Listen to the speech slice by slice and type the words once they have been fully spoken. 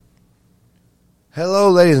Hello,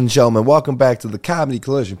 ladies and gentlemen. Welcome back to the Comedy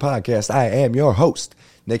Collision Podcast. I am your host,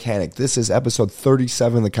 Nick Hannick. This is episode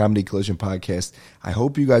 37 of the Comedy Collision Podcast. I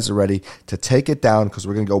hope you guys are ready to take it down because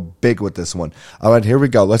we're going to go big with this one. All right, here we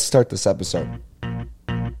go. Let's start this episode.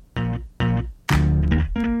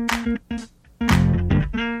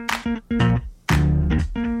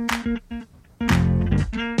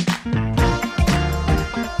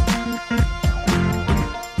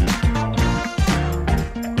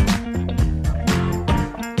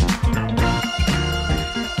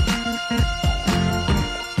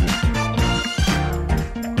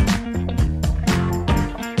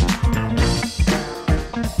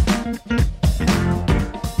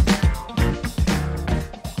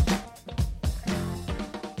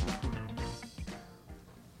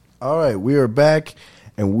 All right, we are back,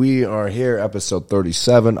 and we are here, episode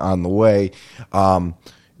 37 on the way.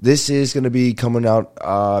 This is going to be coming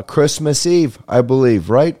out Christmas Eve, I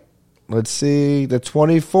believe, right? Let's see, the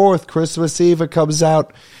 24th, Christmas Eve, it comes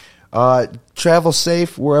out. Travel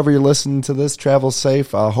safe wherever you're listening to this. Travel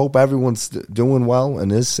safe. Hope everyone's doing well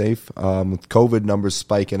and is safe with COVID numbers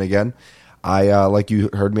spiking again. Like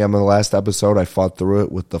you heard me on the last episode, I fought through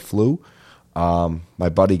it with the flu. My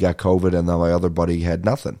buddy got COVID, and then my other buddy had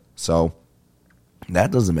nothing. So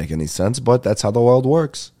that doesn't make any sense, but that's how the world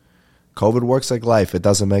works. COVID works like life. It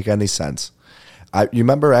doesn't make any sense. You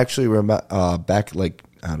remember actually back like,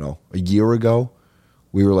 I don't know, a year ago,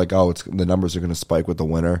 we were like, oh, the numbers are going to spike with the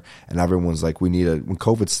winter. And everyone's like, when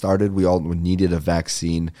COVID started, we all needed a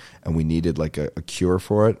vaccine and we needed like a cure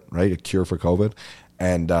for it, right? A cure for COVID.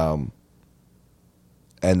 And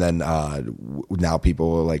then now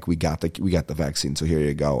people are like, we got the vaccine, so here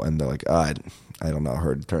you go. And they're like, I don't know,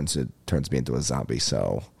 it turns me into a zombie.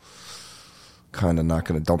 So kind of not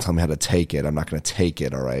gonna. Don't tell me how to take it. I'm not gonna take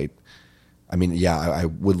it. All right. I mean, yeah, I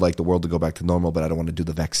would like the world to go back to normal, but I don't want to do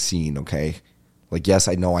the vaccine. Okay. Like, yes,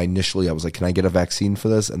 I know. Initially, I was like, can I get a vaccine for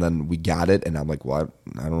this? And then we got it, and I'm like, well,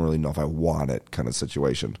 I don't really know if I want it. Kind of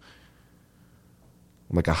situation.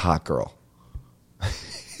 I'm like a hot girl.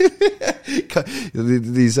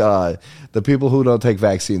 The people who don't take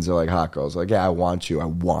vaccines are like hot girls. Like, yeah, I want it,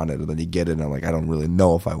 and then you get it, and I'm like, I don't really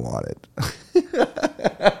know if I want it.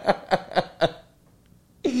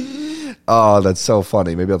 Oh, that's so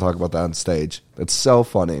funny. Maybe I'll talk about that on stage. That's so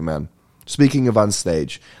funny, man. Speaking of on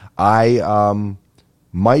stage, I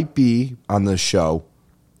might be on the show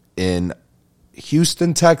in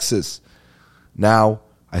Houston, Texas. Now,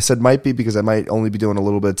 I said might be because I might only be doing a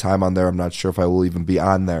little bit of time on there. I'm not sure if I will even be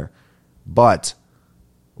on there. But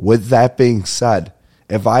with that being said,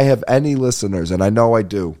 if I have any listeners, and I know I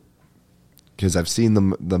do, because I've seen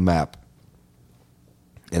the map,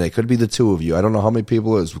 and it could be the two of you. I don't know how many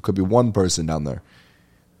people it is. It could be one person down there.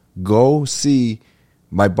 Go see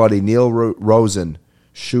my buddy Neil Rosen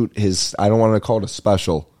shoot his, I don't want to call it a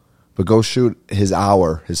special, but go shoot his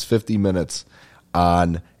hour, his 50 minutes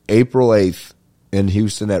on April 8th. In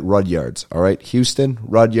Houston at Rudyard's. All right, Houston,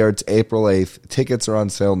 Rudyard's, April 8th. Tickets are on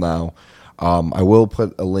sale now. I will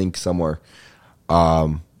put a link somewhere.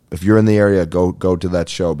 If you're in the area, go to that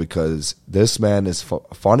show because this man is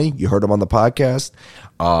funny. You heard him on the podcast.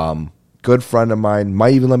 Good friend of mine.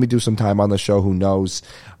 Might even let me do some time on the show. Who knows?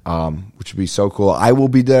 Which would be so cool. I will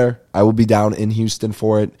be there. I will be down in Houston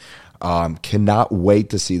for it. Cannot wait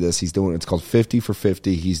to see this. It's called 50 for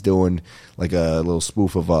 50. He's doing like a little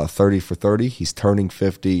spoof of 30 for 30. He's turning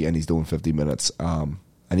 50 and he's doing 50 minutes. And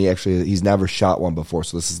he's never shot one before.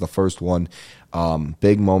 So this is the first one.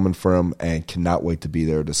 Big moment for him and cannot wait to be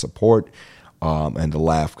there to support, and to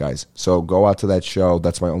laugh, guys. So go out to that show.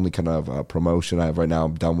 That's my only kind of promotion I have right now.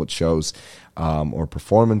 I'm done with shows, or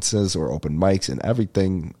performances or open mics and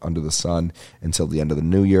everything under the sun until the end of the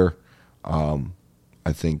new year.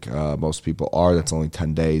 I think most people are. That's only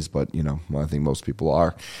 10 days, but, I think most people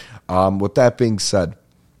are. With that being said,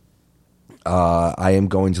 I am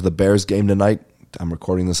going to the Bears game tonight. I'm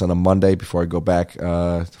recording this on a Monday before I go back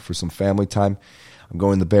for some family time. I'm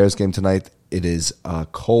going to the Bears game tonight. It is a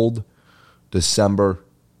cold December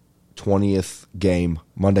 20th game,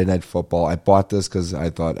 Monday Night Football. I bought this because I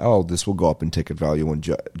thought, this will go up in ticket value when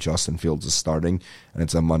Justin Fields is starting, and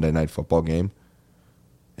it's a Monday Night Football game.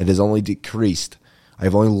 It has only decreased.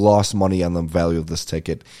 I've only lost money on the value of this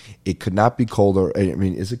ticket. It could not be colder. I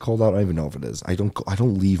mean, is it cold out? I don't even know if it is. I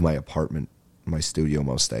don't leave my apartment, my studio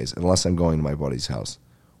most days, unless I'm going to my buddy's house,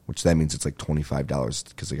 which that means it's like $25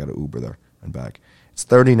 because I got to Uber there and back. It's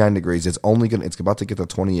 39 degrees. It's about to get to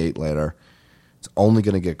 28 later. It's only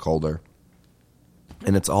going to get colder,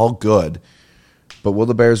 and it's all good. But will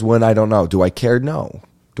the Bears win? I don't know. Do I care? No.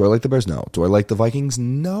 Do I like the Bears? No. Do I like the Vikings?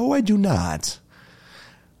 No, I do not.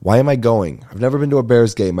 Why am I going? I've never been to a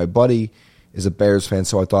Bears game. My buddy is a Bears fan,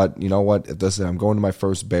 so I thought, you know what, if this I'm going to my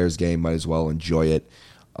first Bears game, might as well enjoy it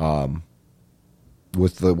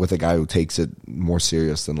with a guy who takes it more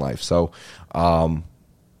serious than life. So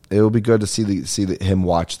it will be good to see him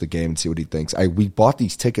watch the game and see what he thinks. We bought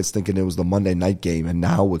these tickets thinking it was the Monday night game, and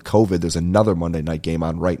now with COVID, there's another Monday night game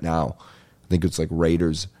on right now. I think it's like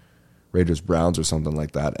Raiders Browns or something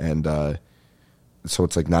like that, and so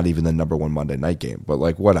it's like not even the number one Monday night game, but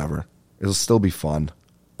like whatever, it'll still be fun.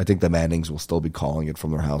 I think the Mannings will still be calling it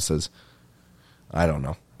from their houses. I don't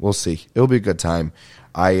know. We'll see. It'll be a good time.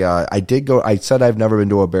 I did go. I said I've never been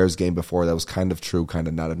to a Bears game before. That was kind of true, kind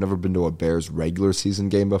of not. I've never been to a Bears regular season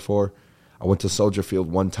game before. I went to Soldier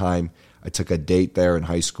Field one time. I took a date there in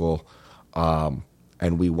high school, and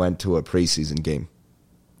we went to a preseason game,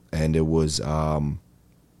 and it was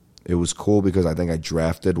cool because I think I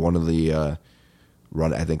drafted one of the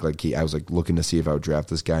run. I think I was like looking to see if I would draft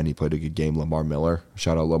this guy, and he played a good game. Lamar Miller,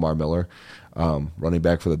 shout out Lamar Miller, running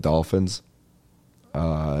back for the Dolphins.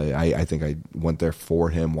 I think I went there for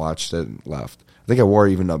him, watched it, and left. I think I wore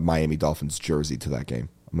even a Miami Dolphins jersey to that game.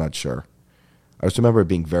 I'm not sure. I just remember it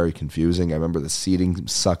being very confusing. I remember the seating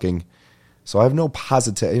sucking. So I have no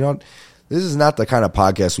positive. You know, this is not the kind of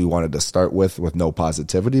podcast we wanted to start with no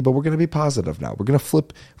positivity, but we're going to be positive now. We're going to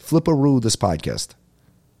flip-a-roo this podcast.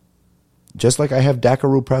 Just like I have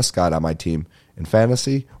Dakaru Prescott on my team in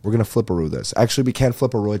fantasy, we're going to flip-a-roo this. Actually, we can't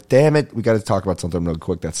flip-a-roo it. Damn it. We got to talk about something real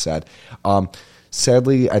quick that's sad.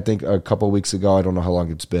 Sadly, I think a couple of weeks ago, I don't know how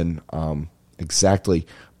long it's been exactly,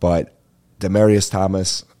 but Demaryius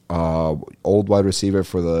Thomas, old wide receiver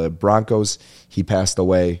for the Broncos, he passed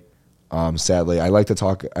away. Sadly, I'd like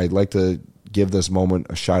to give this moment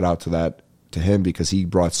a shout out to him because he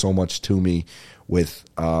brought so much to me with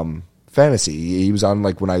fantasy. He was on,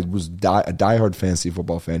 like, when I was a diehard fantasy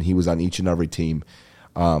football fan, he was on each and every team,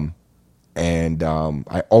 and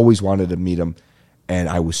I always wanted to meet him. And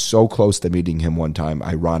I was so close to meeting him one time,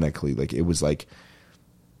 ironically. Like, it was like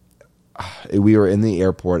we were in the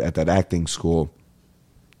airport at that acting school,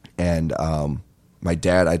 and my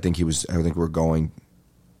dad, I think we were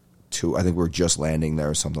just landing there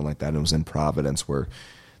or something like that. And it was in Providence where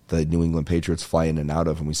the New England Patriots fly in and out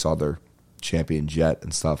of, and we saw their champion jet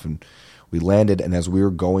and stuff. And we landed, and as we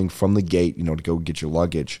were going from the gate, to go get your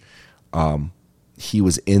luggage, he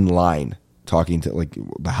was in line talking to, like,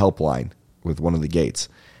 the helpline with one of the gates,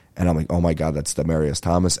 and I'm like, oh my God, that's Demaryius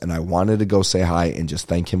Thomas, and I wanted to go say hi and just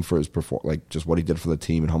thank him for his just what he did for the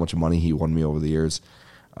team and how much money he won me over the years,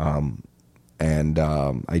 and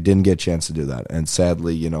I didn't get a chance to do that, and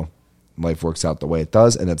sadly, life works out the way it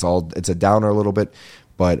does, and it's a downer a little bit,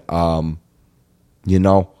 but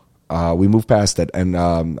we move past it,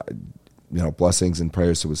 and blessings and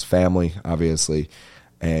prayers to his family, obviously,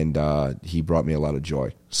 and he brought me a lot of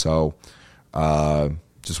joy, so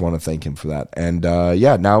just want to thank him for that. And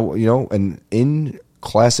now, and in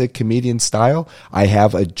classic comedian style, I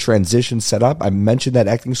have a transition set up. I mentioned that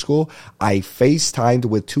acting school. I FaceTimed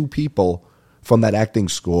with two people from that acting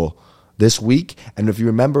school this week. And if you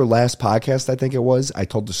remember last podcast, I think it was, I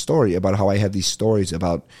told the story about how I had these stories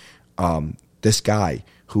about this guy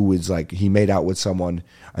who was like, he made out with someone,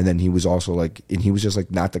 and then he was also like, and he was just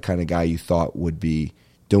like not the kind of guy you thought would be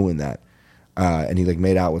doing that. And he like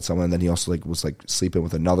made out with someone, and then he also like was like sleeping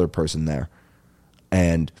with another person there.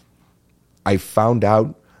 And I found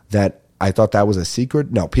out that I thought that was a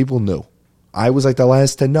secret. No, people knew. I was like the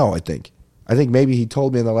last to know, I think. I think maybe he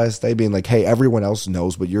told me in the last day being like, hey, everyone else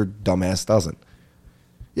knows, but your dumbass doesn't.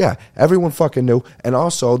 Yeah, everyone fucking knew. And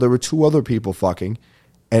also, there were two other people fucking.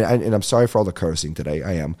 And I'm sorry for all the cursing today.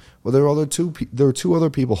 I am. Well, there were two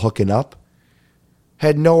other people hooking up.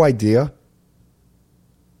 Had no idea.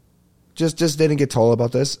 Just didn't get told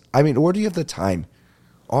about this. I mean, where do you have the time?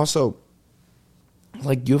 Also,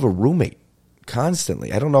 like, you have a roommate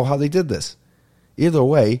constantly. I don't know how they did this. Either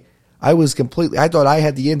way, I thought I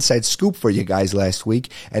had the inside scoop for you guys last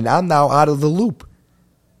week, and I'm now out of the loop.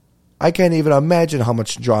 I can't even imagine how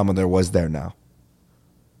much drama there was there now.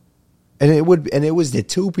 And it was the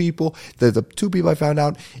two people I found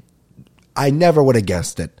out. I never would have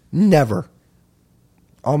guessed it. Never.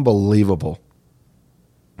 Unbelievable.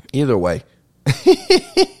 Either way, with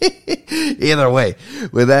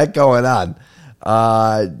that going on,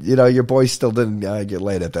 your boy still didn't get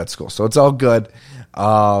laid at that school, so it's all good.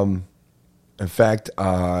 In fact,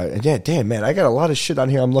 damn, man, I got a lot of shit on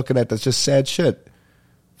here I'm looking at that's just sad shit.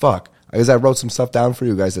 Fuck, because I wrote some stuff down for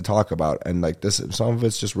you guys to talk about, and like this, some of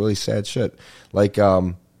it's just really sad shit, like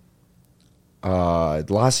La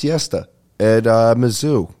Siesta at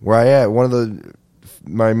Mizzou, where I at, one of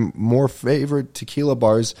my more favorite tequila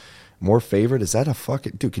bars. More favorite? Is that a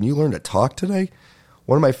fucking... Dude, can you learn to talk today?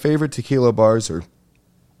 one of my favorite tequila bars or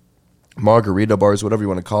margarita bars, whatever you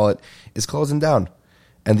want to call it, is closing down.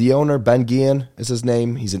 And the owner, Ben Guillen is his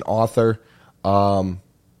name. He's an author.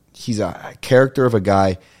 He's a character of a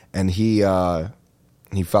guy, and he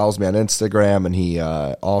follows me on Instagram, and he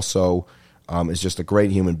also is just a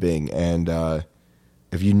great human being. And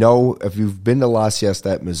if you've been to La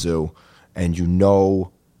Siesta at Mizzou, and you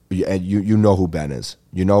know who Ben is,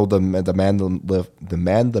 you know the man,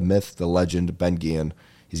 the myth, the legend, Ben Guillen.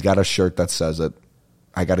 He's got a shirt that says it.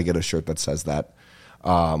 I got to get a shirt that says that.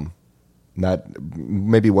 Not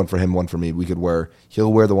maybe one for him, one for me.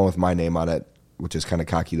 He'll wear the one with my name on it, which is kind of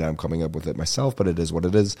cocky that I'm coming up with it myself, but it is what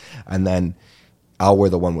it is. And then I'll wear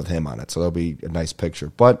the one with him on it, so that'll be a nice picture.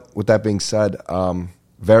 But with that being said,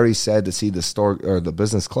 very sad to see the store or the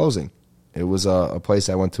business closing. It was a place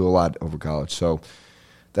I went to a lot over college, so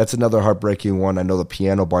that's another heartbreaking one. I know the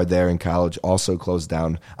piano bar there in college also closed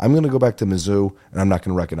down. I'm going to go back to Mizzou, and I'm not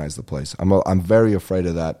going to recognize the place. I'm very afraid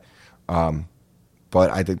of that. But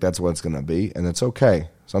I think that's what it's going to be, and it's okay.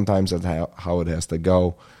 Sometimes that's how it has to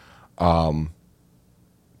go. But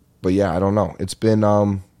yeah, I don't know. It's been,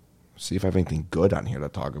 see if I have anything good on here to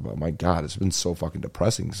talk about. My God, it's been so fucking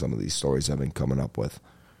depressing, some of these stories I've been coming up with.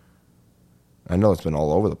 I know it's been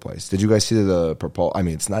all over the place. Did you guys see the proposal? I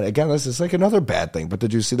mean, it's not, again, this is like another bad thing, but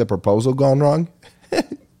did you see the proposal gone wrong?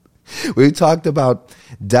 We talked about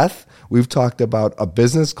death. We've talked about a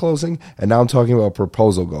business closing, and now I'm talking about a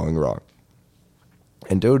proposal going wrong.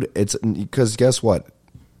 And dude, it's because guess what?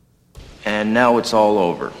 And now it's all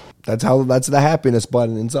over. That's the happiness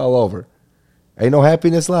button. It's all over. Ain't no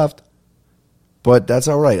happiness left. But that's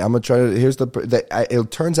all right. I'm gonna try to.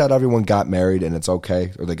 It turns out everyone got married and it's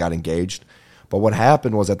okay, or they got engaged. But what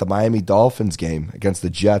happened was at the Miami Dolphins game against the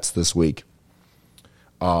Jets this week,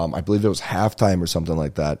 I believe it was halftime or something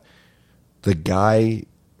like that. The guy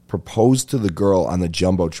proposed to the girl on the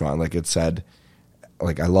jumbotron, like it said,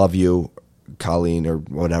 like "I love you, Colleen," or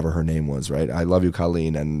whatever her name was, right? "I love you,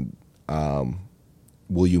 Colleen, and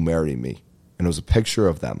will you marry me?" And it was a picture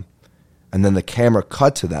of them. And then the camera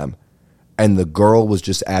cut to them, and the girl was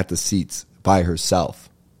just at the seats by herself.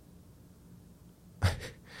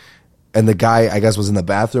 And the guy, I guess, was in the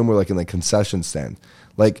bathroom or like in the concession stand.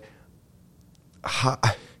 Like,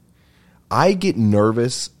 I get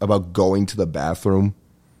nervous about going to the bathroom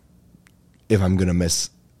if I'm going to miss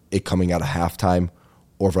it coming out of halftime,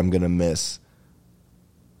 or if I'm going to miss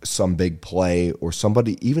some big play or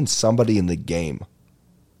somebody in the game.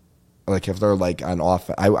 Like if they're like on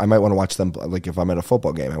offense, I might want to watch them. Like if I'm at a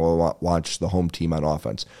football game, I will watch the home team on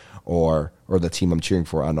offense, or the team I'm cheering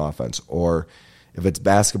for on offense. Or if it's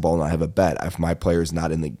basketball and I have a bet, if my player's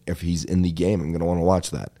not if he's in the game, I'm going to want to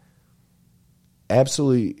watch that.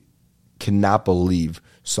 Absolutely cannot believe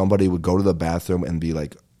somebody would go to the bathroom and be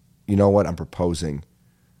like, you know what, I'm proposing.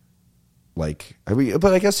 Like,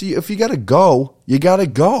 but I guess if you gotta go, you gotta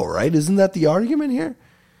go, right? Isn't that the argument here?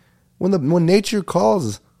 When nature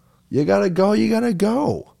calls, you gotta go, you gotta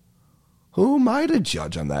go. Who am I to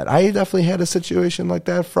judge on that? I definitely had a situation like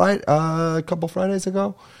that a couple Fridays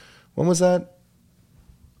ago. When was that?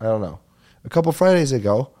 I don't know. A couple Fridays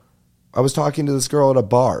ago, I was talking to this girl at a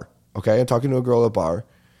bar. Okay, I'm talking to a girl at a bar,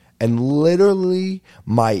 and literally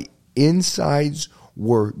my insides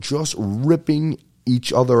were just ripping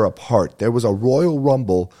each other apart. There was a Royal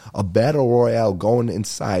Rumble, a battle royale going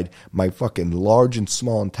inside my fucking large and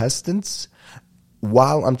small intestines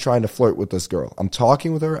while I'm trying to flirt with this girl. I'm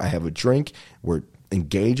talking with her. I have a drink. We're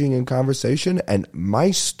engaging in conversation, and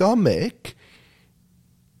my stomach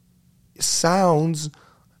sounds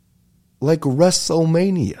like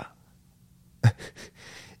WrestleMania.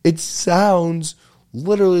 It sounds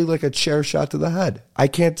literally like a chair shot to the head. I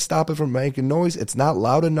can't stop it from making noise. It's not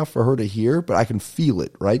loud enough for her to hear, but I can feel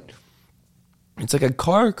it, right? It's like a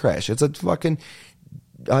car crash. It's a fucking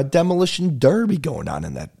demolition derby going on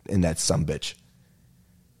in that sumbitch.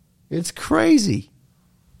 It's crazy.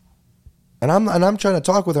 And I'm trying to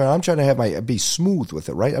talk with her, and I'm trying to be smooth with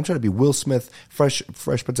it, right? I'm trying to be Will Smith, Fresh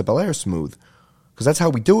Prince of Bel-Air smooth. Because that's how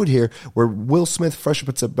we do it here. We're Will Smith, Fresh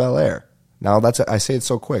Prince of Bel-Air. Now, I say it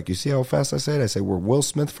so quick. You see how fast I say it? I say, we're Will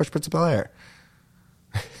Smith, Fresh Prince of Bel-Air.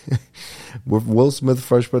 We're Will Smith,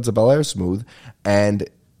 Fresh Prince of Bel-Air smooth. And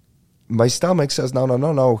my stomach says,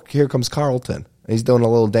 no, here comes Carlton. And he's doing a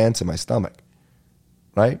little dance in my stomach.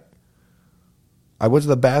 Right? I went to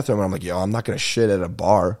the bathroom, and I'm like, I'm not going to shit at a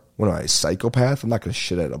bar. What am I, a psychopath? I'm not going to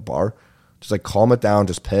shit at a bar. Just like calm it down,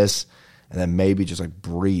 just piss, and then maybe just like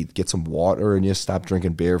breathe. Get some water, and just stop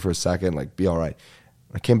drinking beer for a second. Like, be all right.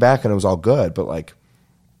 I came back and it was all good, but like,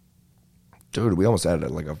 dude, we almost had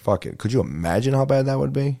it like a fucking. Could you imagine how bad that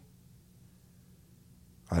would be?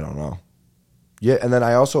 I don't know. Yeah, and then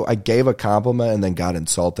I gave a compliment and then got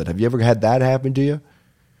insulted. Have you ever had that happen to you?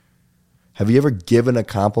 Have you ever given a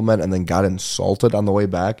compliment and then got insulted on the way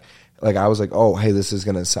back? Like, I was like, oh, hey, this is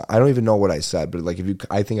going to, I don't even know what I said, but like,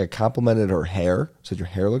 I think I complimented her hair, said your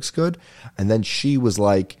hair looks good. And then she was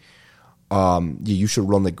like, yeah, you should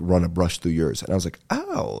run a brush through yours. And I was like,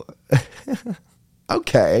 oh,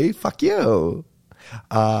 okay, fuck you.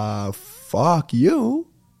 Fuck you.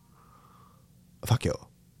 Fuck you.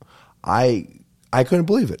 I couldn't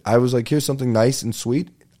believe it. I was like, here's something nice and sweet.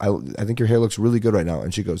 I think your hair looks really good right now.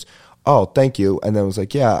 And she goes, oh, thank you. And then I was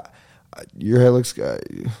like, yeah, your hair looks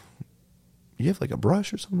good. You have like a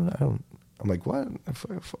brush or something? I'm like, what?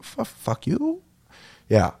 Fuck you?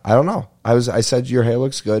 Yeah, I don't know. I said your hair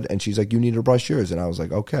looks good, and she's like, you need to brush yours. And I was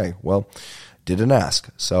like, okay, well, didn't ask,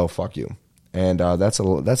 so fuck you. And that's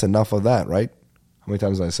enough of that, right? How many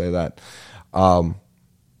times did I say that?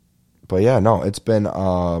 But yeah, no, it's been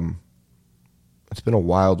a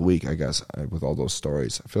wild week, I guess, with all those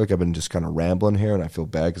stories. I feel like I've been just kind of rambling here, and I feel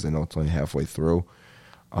bad because I know it's only halfway through.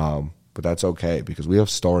 But that's okay because we have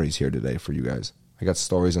stories here today for you guys. I got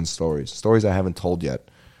stories and stories I haven't told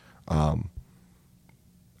yet.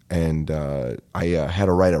 And I had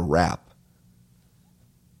to write a rap.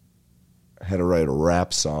 I had to write a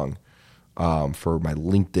rap song for my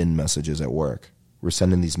LinkedIn messages at work. We're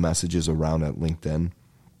sending these messages around at LinkedIn,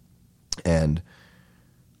 and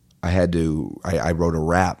I wrote a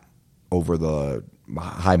rap over the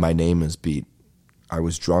 "Hi, my name is" beat. I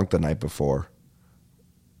was drunk the night before,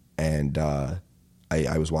 and I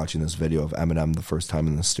was watching this video of Eminem the first time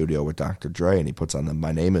in the studio with Dr. Dre, and he puts on the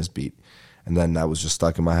 "My Name Is" beat. And then that was just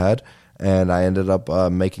stuck in my head, and I ended up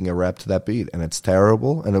making a rap to that beat, and it's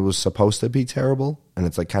terrible, and it was supposed to be terrible, and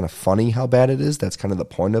it's like kind of funny how bad it is. That's kind of the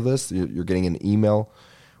point of this. You're getting an email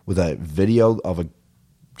with a video of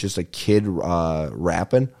just a kid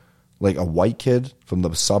rapping, like a white kid from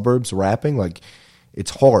the suburbs rapping. Like, it's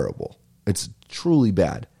horrible. It's truly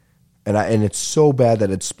bad, and it's so bad that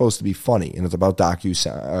it's supposed to be funny, and it's about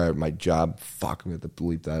my job. Fuck, I'm going to have to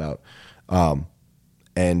bleep that out.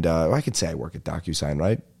 And I could say I work at DocuSign,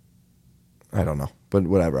 right? I don't know. But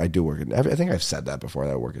whatever, I do work at, I think I've said that before,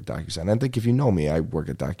 that I work at DocuSign. I think if you know me, I work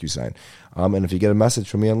at DocuSign. And if you get a message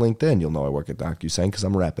from me on LinkedIn, you'll know I work at DocuSign because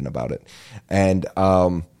I'm rapping about it. And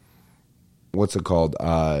what's it called?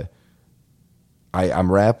 I'm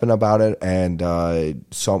rapping about it, and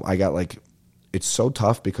so I got like, it's so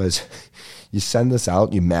tough because you send this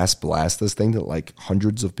out, you mass blast this thing to like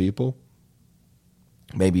hundreds of people,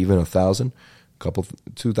 maybe even 1,000. Couple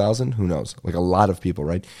 2,000, who knows, like a lot of people,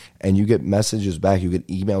 right? And you get messages back, you get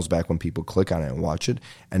emails back when people click on it and watch it,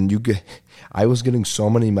 and I was getting so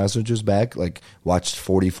many messages back, like watched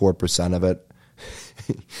 44% of it,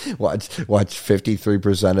 watched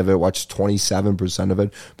 53% of it, watched 27% of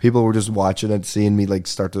it. People were just watching it, seeing me like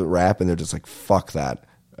start to rap, and they're just like, fuck that,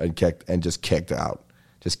 and just kicked out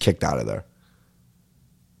of there.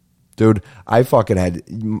 Dude, I fucking had,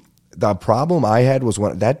 the problem I had was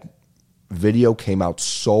when that video came out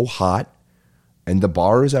so hot and the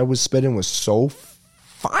bars I was spitting was so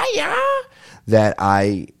fire that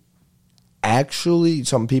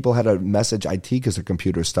some people had to message IT because their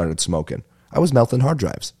computers started smoking. I was melting hard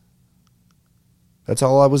drives. That's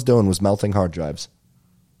all I was doing, was melting hard drives.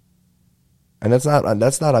 And that's not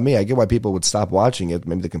on me. I get why people would stop watching it.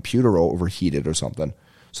 Maybe the computer overheated or something.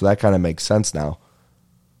 So that kind of makes sense now.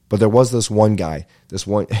 But there was this one guy,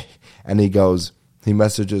 and he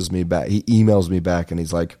messages me back, he emails me back, and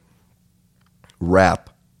he's like,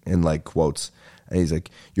 rap, in like quotes. And he's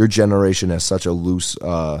like, your generation has such a loose,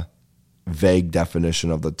 vague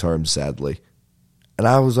definition of the term, sadly. And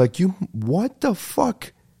I was like, what the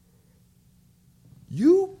fuck?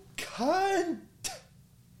 You cunt.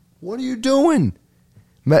 What are you doing?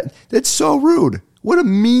 Matt, that's so rude. What a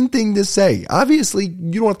mean thing to say. Obviously,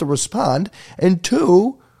 you don't have to respond. And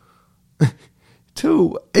two,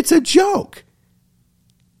 it's a joke.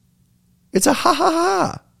 It's a ha ha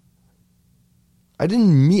ha.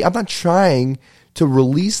 I'm not trying to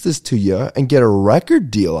release this to you and get a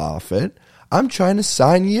record deal off it. I'm trying to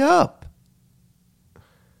sign you up.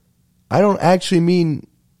 I don't mean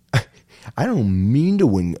to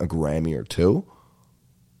win a Grammy or two.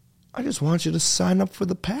 I just want you to sign up for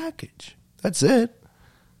the package. That's it.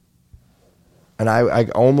 And I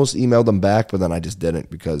almost emailed them back, but then I just didn't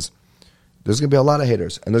because there's going to be a lot of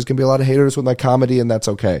haters. And there's going to be a lot of haters with my comedy, and that's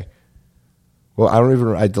okay. Well,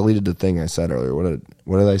 I deleted the thing I said earlier.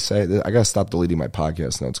 What did I say? I got to stop deleting my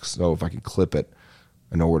podcast notes so if I can clip it,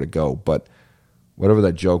 I know where to go. But whatever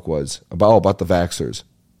that joke was about the vaxxers.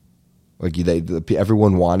 Like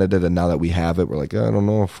everyone wanted it, and now that we have it, we're like, I don't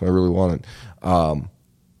know if I really want it.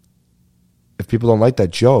 if people don't like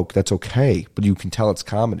that joke, that's okay, but you can tell it's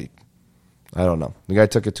comedy. I don't know. The guy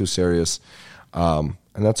took it too serious, and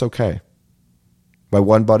that's okay. My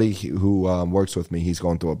one buddy who works with me, he's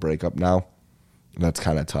going through a breakup now, and that's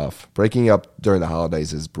kind of tough. Breaking up during the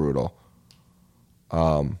holidays is brutal.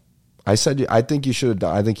 I think you should have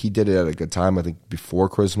done. I think he did it at a good time. I think before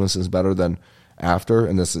Christmas is better than after,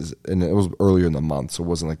 and it was earlier in the month, so it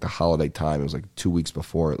wasn't like the holiday time. It was like 2 weeks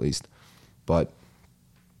before at least. But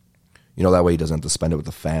that way he doesn't have to spend it with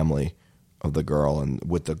the family of the girl and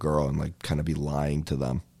with the girl and like kind of be lying to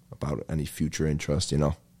them about any future interest.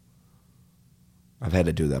 I've had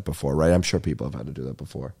to do that before, right? I'm sure people have had to do that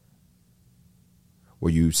before,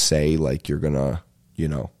 where you say like you're gonna,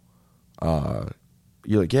 you're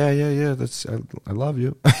like, yeah, that's I love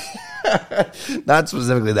you. Not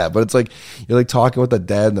specifically that, but it's like you're like talking with the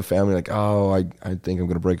dad and the family, like, oh, I think I'm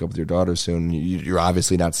gonna break up with your daughter soon. You're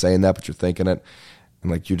obviously not saying that, but you're thinking it,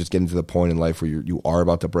 and like you're just getting to the point in life where you are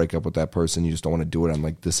about to break up with that person. You just don't want to do it on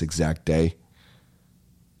like this exact day,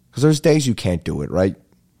 because there's days you can't do it, right?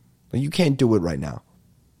 Like, you can't do it right now.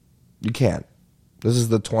 You can't. This is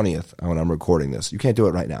the 20th when I'm recording this. You can't do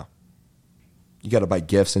it right now. You got to buy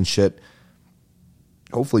gifts and shit.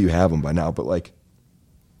 Hopefully you have them by now, but like,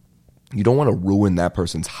 you don't want to ruin that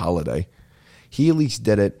person's holiday. He at least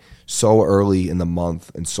did it so early in the month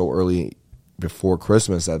and so early before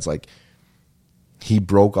Christmas that's like he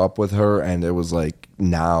broke up with her, and it was like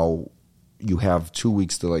now you have 2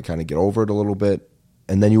 weeks to like kind of get over it a little bit,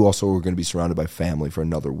 and then you also are going to be surrounded by family for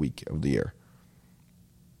another week of the year.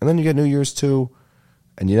 And then you get New Year's too.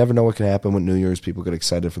 And you never know what can happen with New Year's. People get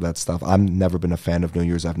excited for that stuff. I've never been a fan of New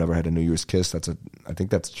Year's. I've never had a New Year's kiss. I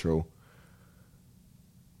think that's true.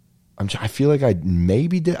 I feel like I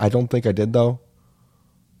maybe did. I don't think I did, though.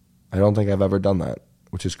 I don't think I've ever done that,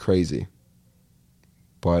 which is crazy.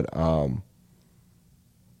 But,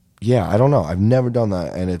 yeah, I don't know. I've never done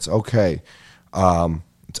that, and it's okay.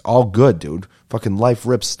 It's all good, dude. Fucking life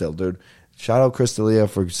rips still, dude. Shout out Chris D'Elia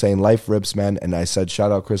for saying life rips, man. And I said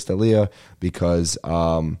shout out Chris D'Elia because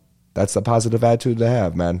that's the positive attitude to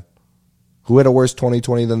have, man. Who had a worse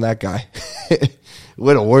 2020 than that guy? Who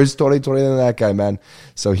had a worse 2020 than that guy, man?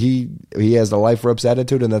 So he has the life rips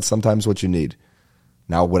attitude, and that's sometimes what you need.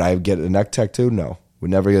 Now, would I get a neck tattoo? No. Would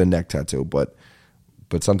never get a neck tattoo, but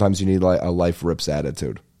sometimes you need a life rips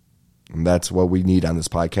attitude. And that's what we need on this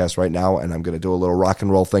podcast right now, and I'm going to do a little rock and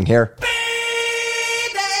roll thing here.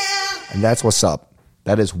 And that's what's up.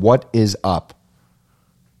 That is what is up.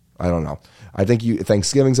 I don't know. I think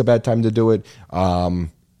Thanksgiving's a bad time to do it.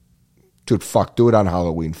 Dude, fuck. Do it on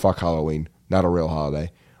Halloween. Fuck Halloween. Not a real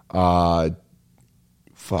holiday. Fuck.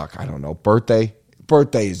 I don't know. Birthday.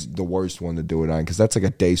 Birthday is the worst one to do it on because that's like a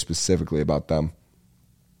day specifically about them.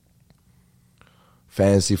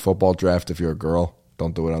 Fantasy football draft if you're a girl.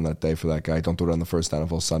 Don't do it on that day for that guy. Don't do it on the first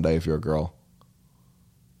NFL Sunday if you're a girl.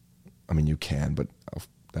 I mean, you can, but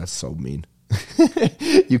that's so mean.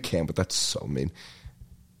 You can, but that's so mean.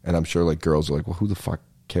 And I'm sure like girls are like, well, who the fuck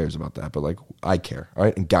cares about that? But like, I care, all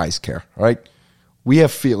right? And guys care, all right? We have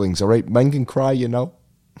feelings, all right? Men can cry, We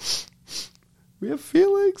have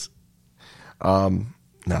feelings. No,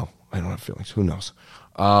 I don't have feelings. Who knows?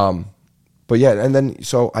 But yeah, and then,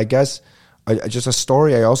 so I guess, just a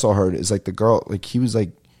story I also heard is like the girl, like he was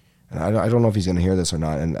like, and I don't know if he's going to hear this or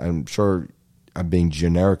not, and I'm sure I'm being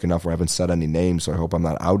generic enough where I haven't said any names, so I hope I'm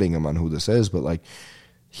not outing him on who this is, but like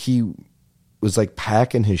he was like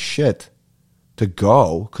packing his shit to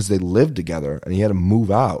go because they lived together and he had to move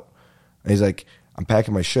out. And he's like, I'm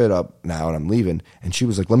packing my shit up now and I'm leaving. And she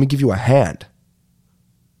was like, let me give you a hand.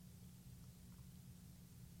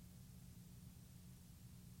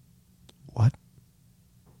 What?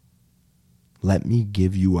 Let me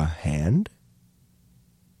give you a hand?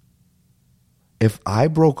 If I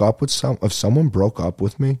broke up with if someone broke up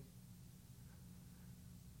with me,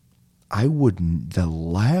 the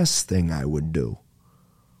last thing I would do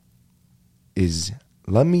is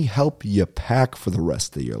let me help you pack for the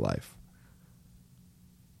rest of your life.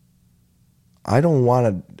 I don't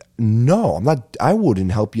want to, no, I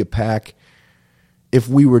wouldn't help you pack if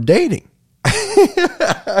we were dating.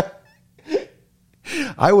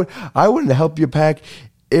 I wouldn't help you pack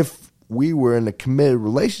if we were in a committed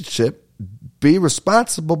relationship. Be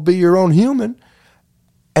responsible, be your own human,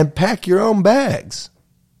 and pack your own bags.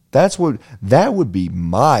 That would be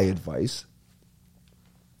my advice.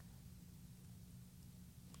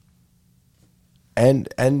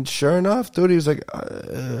 And sure enough, dude, he was like,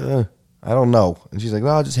 I don't know. And she's like, no,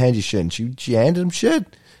 I'll just hand you shit. And she handed him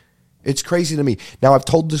shit. It's crazy to me. Now, I've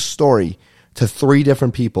told this story to 3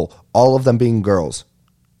 different people, all of them being girls.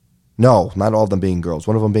 No, not all of them being girls.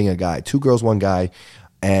 One of them being a guy. 2 girls, 1 guy.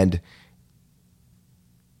 And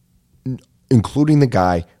including the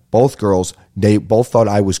guy, both girls, they both thought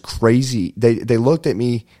I was crazy. They looked at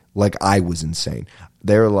me like I was insane.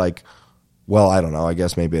 They were like, well, I don't know. I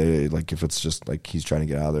guess maybe like if it's just like he's trying to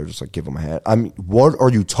get out of there, just like give him a hand. I mean, what are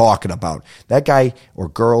you talking about? That guy or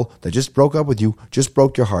girl that just broke up with you, just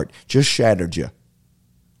broke your heart, just shattered you.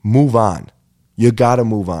 Move on. You got to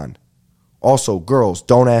move on. Also, girls,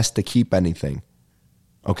 don't ask to keep anything.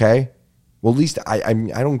 Okay? Well, at least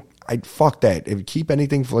I fuck that. If you keep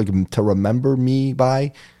anything for like to remember me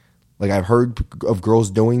by, like I've heard of girls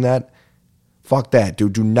doing that. Fuck that,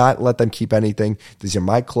 dude. Do not let them keep anything. These are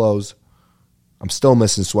my clothes. I'm still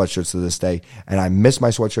missing sweatshirts to this day, and I miss my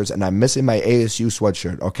sweatshirts, and I'm missing my ASU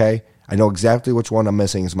sweatshirt, okay? I know exactly which one I'm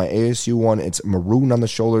missing. It's my ASU one. It's maroon on the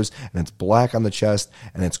shoulders, and it's black on the chest,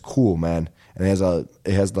 and it's cool, man. And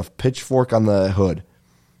it has the pitchfork on the hood,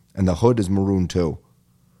 and the hood is maroon too.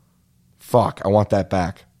 Fuck, I want that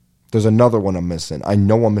back. There's another one I'm missing. I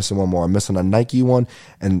know I'm missing one more. I'm missing a Nike one,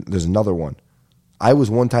 and there's another one. I was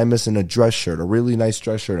one time missing a dress shirt, a really nice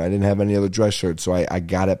dress shirt. I didn't have any other dress shirts, so I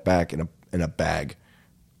got it back in a bag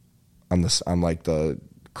on like the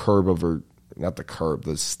curb of her, not the curb,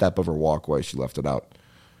 the step of her walkway. She left it out.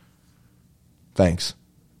 Thanks.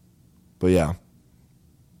 But yeah.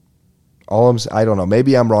 I don't know.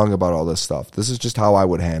 Maybe I'm wrong about all this stuff. This is just how I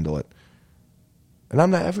would handle it.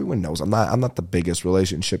 And everyone knows I'm not the biggest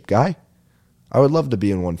relationship guy. I would love to be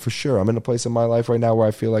in one for sure. I'm in a place in my life right now where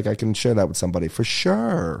I feel like I can share that with somebody for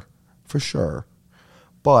sure. For sure.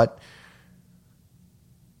 But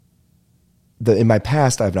in my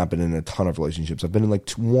past, I've not been in a ton of relationships. I've been in like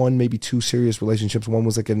one, maybe two serious relationships. One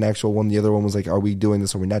was like an actual one. The other one was like, are we doing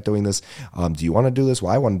this? Are we not doing this? Do you want to do this?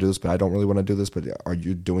 Well, I want to do this, but I don't really want to do this. But are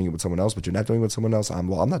you doing it with someone else? But you're not doing it with someone else? I'm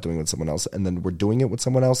not doing it with someone else. And then we're doing it with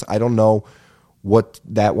someone else. I don't know what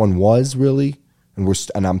that one was really.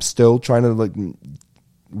 And I'm still trying to like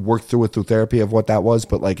work through therapy of what that was.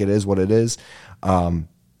 But like, it is what it is. And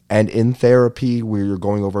in therapy, where you're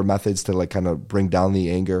going over methods to like kind of bring down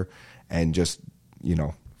the anger and just,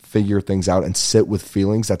 figure things out and sit with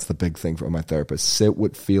feelings. That's the big thing from my therapist. Sit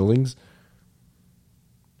with feelings.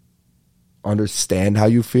 Understand how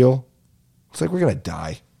you feel. It's like we're going to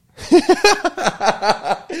die.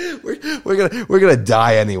 we're going to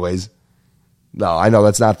die anyways. No, I know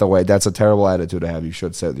that's not the way. That's a terrible attitude to have. You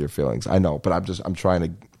should sit with your feelings. I know, but I'm trying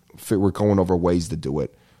to, we're going over ways to do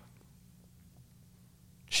it.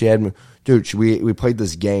 She had me, dude, we played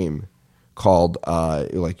this game called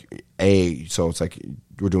like A. So it's like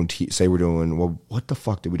we're doing well, what the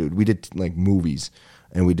fuck did we do? We did like movies,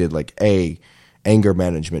 and we did like A, anger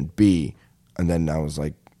management, B, and then I was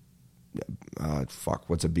like, fuck,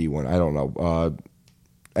 what's a B one? I don't know.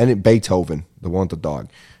 And Beethoven, the one with the dog.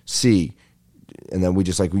 C, and then we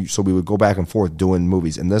just like so we would go back and forth doing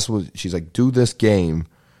movies. And she's like, do this game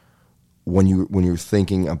when you're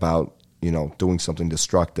thinking about doing something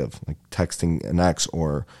destructive, like texting an ex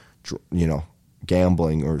or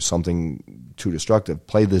gambling or something too destructive.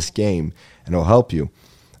 Play this game and it'll help you.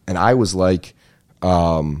 And I was like,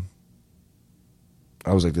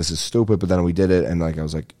 this is stupid. But then we did it, and like I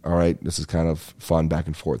was like, all right, this is kind of fun back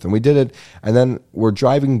and forth. And we did it, and then we're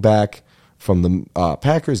driving back from the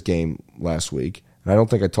Packers game last week. And I don't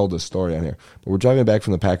think I told this story on here, but we're driving back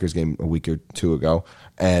from the Packers game a week or two ago,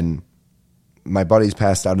 and my buddy's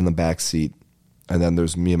passed out in the back seat, and then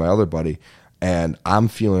there's me and my other buddy. And I'm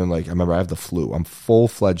feeling like, I remember I have the flu. I'm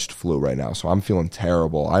full-fledged flu right now, so I'm feeling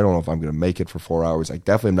terrible. I don't know if I'm going to make it for 4 hours. I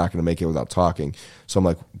definitely am not going to make it without talking. So I'm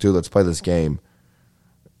like, dude, let's play this game.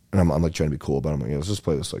 And I'm like trying to be cool, but I'm like, let's just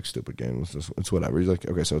play this like stupid game. It's whatever. He's like,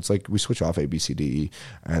 okay, so it's like we switch off A, B, C, D, E,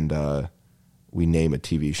 and we name a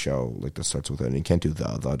TV show like that starts with it. And you can't do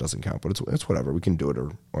the doesn't count, but it's whatever. We can do it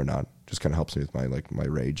or not. Just kind of helps me with my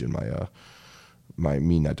rage and my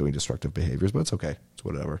me not doing destructive behaviors, but it's okay. It's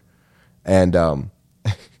whatever. And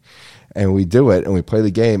and we do it, and we play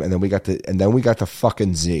the game, and then we got to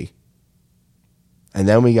fucking Z. And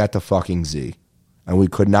then we got to fucking Z. And we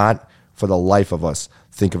could not, for the life of us,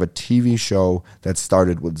 think of a TV show that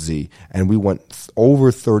started with Z. And we went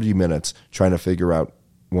over 30 minutes trying to figure out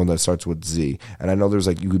one that starts with Z. And I know there's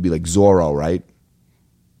like, you could be like Zorro, right?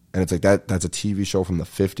 And it's like that's a TV show from the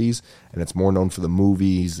 50s, and it's more known for the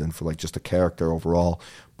movies and for like just the character overall.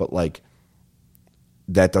 But like,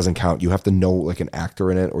 that doesn't count. You have to know like an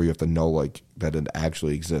actor in it, or you have to know like that it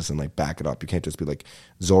actually exists and like back it up. You can't just be like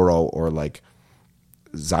Zorro or like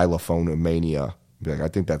Xylophone Mania. Be like, I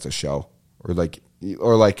think that's a show. Or like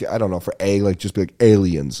I don't know, for A, like just be like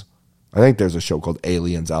Aliens. I think there's a show called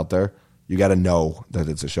Aliens out there. You got to know that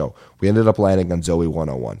it's a show. We ended up landing on Zoe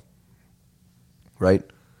 101, right?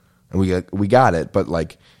 And we got it, but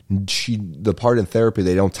like the part in therapy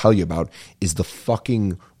they don't tell you about is the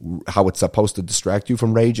fucking how it's supposed to distract you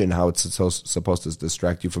from rage and how it's supposed to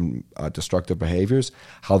distract you from destructive behaviors.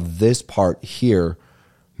 How this part here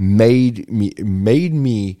made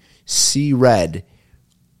me see red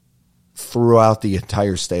throughout the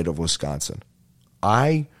entire state of Wisconsin.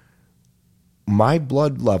 My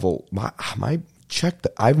blood level,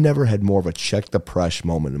 I've never had more of a check the press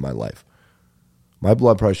moment in my life. My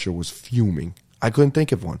blood pressure was fuming. I couldn't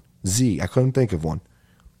think of one. I couldn't think of one.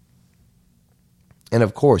 And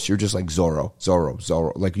of course, you're just like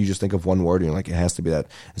Zorro. Like you just think of one word and you're like, it has to be that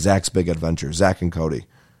Zach's Big Adventure, Zach and Cody.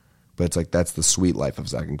 But it's like, that's the sweet life of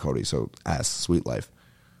Zach and Cody. So sweet life.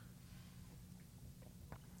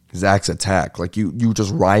 Zach's Attack. Like you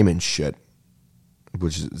just rhyming shit.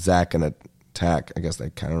 Which is Zach and Attack. I guess they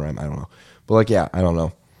kind of rhyme. I don't know. But like, yeah, I don't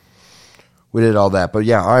know. We did all that. But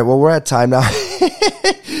yeah, all right, well, we're at time now.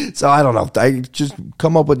 So I don't know. I just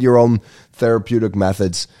come up with your own therapeutic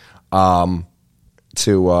methods to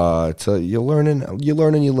you learn and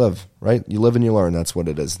you live, right? You live and you learn. That's what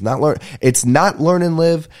it is. It's not learn and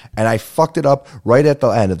live. And I fucked it up right at the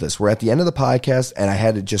end of this. We're at the end of the podcast, and I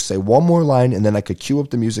had to just say one more line, and then I could cue up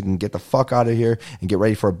the music and get the fuck out of here and get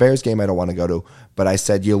ready for a Bears game I don't want to go to. But I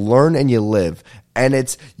said you learn and you live, and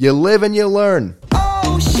it's you live and you learn.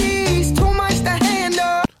 Oh, she's too much to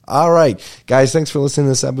handle. All right, guys, thanks for listening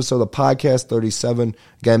to this episode of Podcast 37.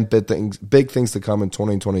 Again, big things to come in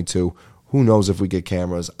 2022. Who knows if we get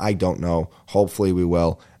cameras? I don't know. Hopefully we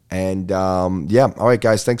will. And, yeah. All right,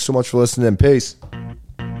 guys. Thanks so much for listening. Peace.